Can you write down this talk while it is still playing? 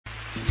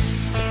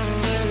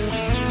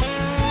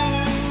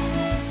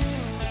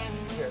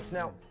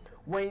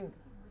Wayne,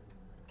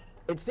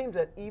 it seems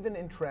that even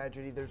in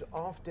tragedy, there's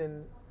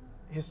often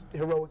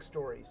heroic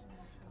stories.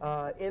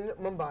 In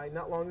Mumbai,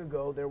 not long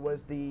ago, there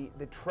was the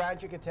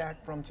tragic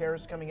attack from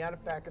terrorists coming out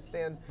of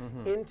Pakistan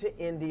into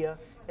India,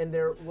 and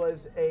there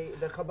was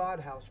the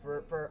Chabad house.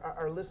 For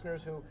our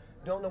listeners who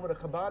don't know what a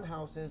Chabad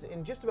house is,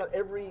 in just about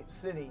every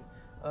city,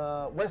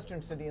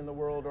 Western city in the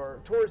world or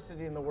tourist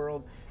city in the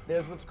world,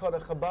 there's what's called a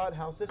Chabad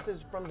house. This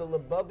is from the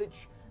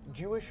Lubavitch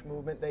Jewish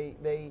movement.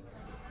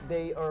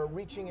 They are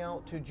reaching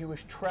out to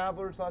Jewish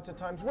travelers lots of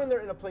times when they're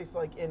in a place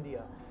like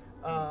India.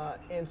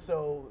 And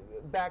so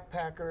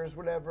backpackers,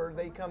 whatever,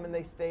 they come and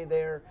they stay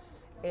there.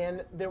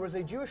 And there was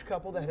a Jewish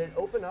couple that had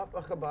opened up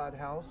a Chabad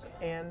house,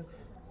 and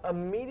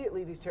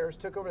immediately these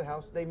terrorists took over the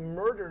house. They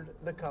murdered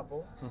the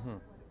couple,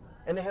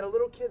 and they had a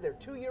little kid there,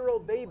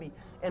 2-year-old baby.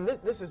 And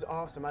this is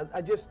awesome.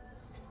 I just,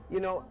 you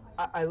know,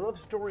 I love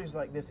stories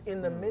like this.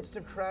 In the midst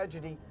of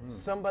tragedy,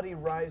 somebody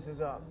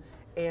rises up.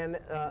 And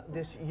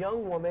this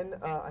young woman,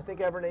 I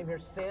think I have her name here,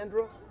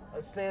 Sandra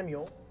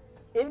Samuel,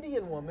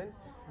 Indian woman,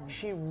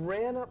 she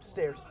ran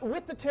upstairs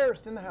with the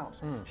terrorist in the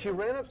house. She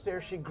ran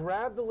upstairs, she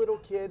grabbed the little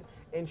kid,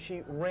 and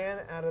she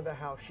ran out of the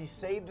house. She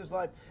saved his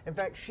life. In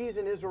fact, she's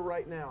in Israel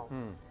right now.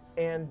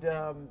 And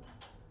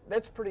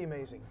that's pretty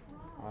amazing.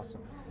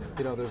 Awesome.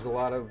 You know, there's a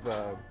lot of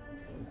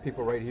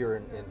people right here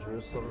in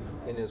Jerusalem,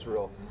 in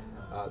Israel,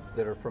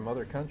 that are from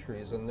other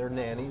countries, and they're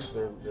nannies.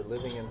 They're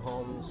living in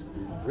homes,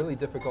 really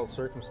difficult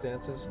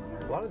circumstances.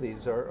 A lot of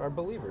these are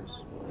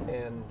believers,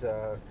 and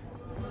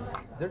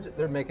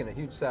they're making a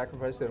huge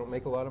sacrifice. They don't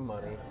make a lot of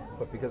money,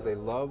 but because they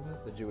love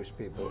the Jewish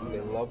people, they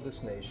love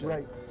this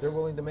nation, they're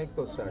willing to make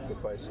those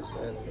sacrifices.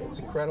 And it's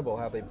incredible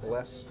how they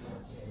bless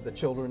the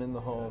children in the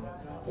home,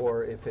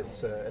 or if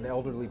it's an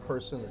elderly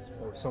person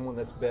or someone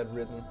that's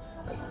bedridden.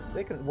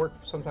 They can work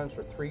sometimes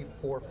for 3,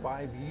 4,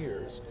 5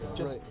 years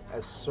just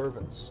as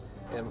servants.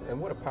 And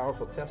what a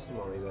powerful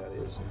testimony that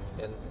is.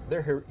 And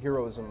they're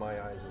heroes in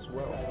my eyes as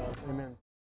well. Amen.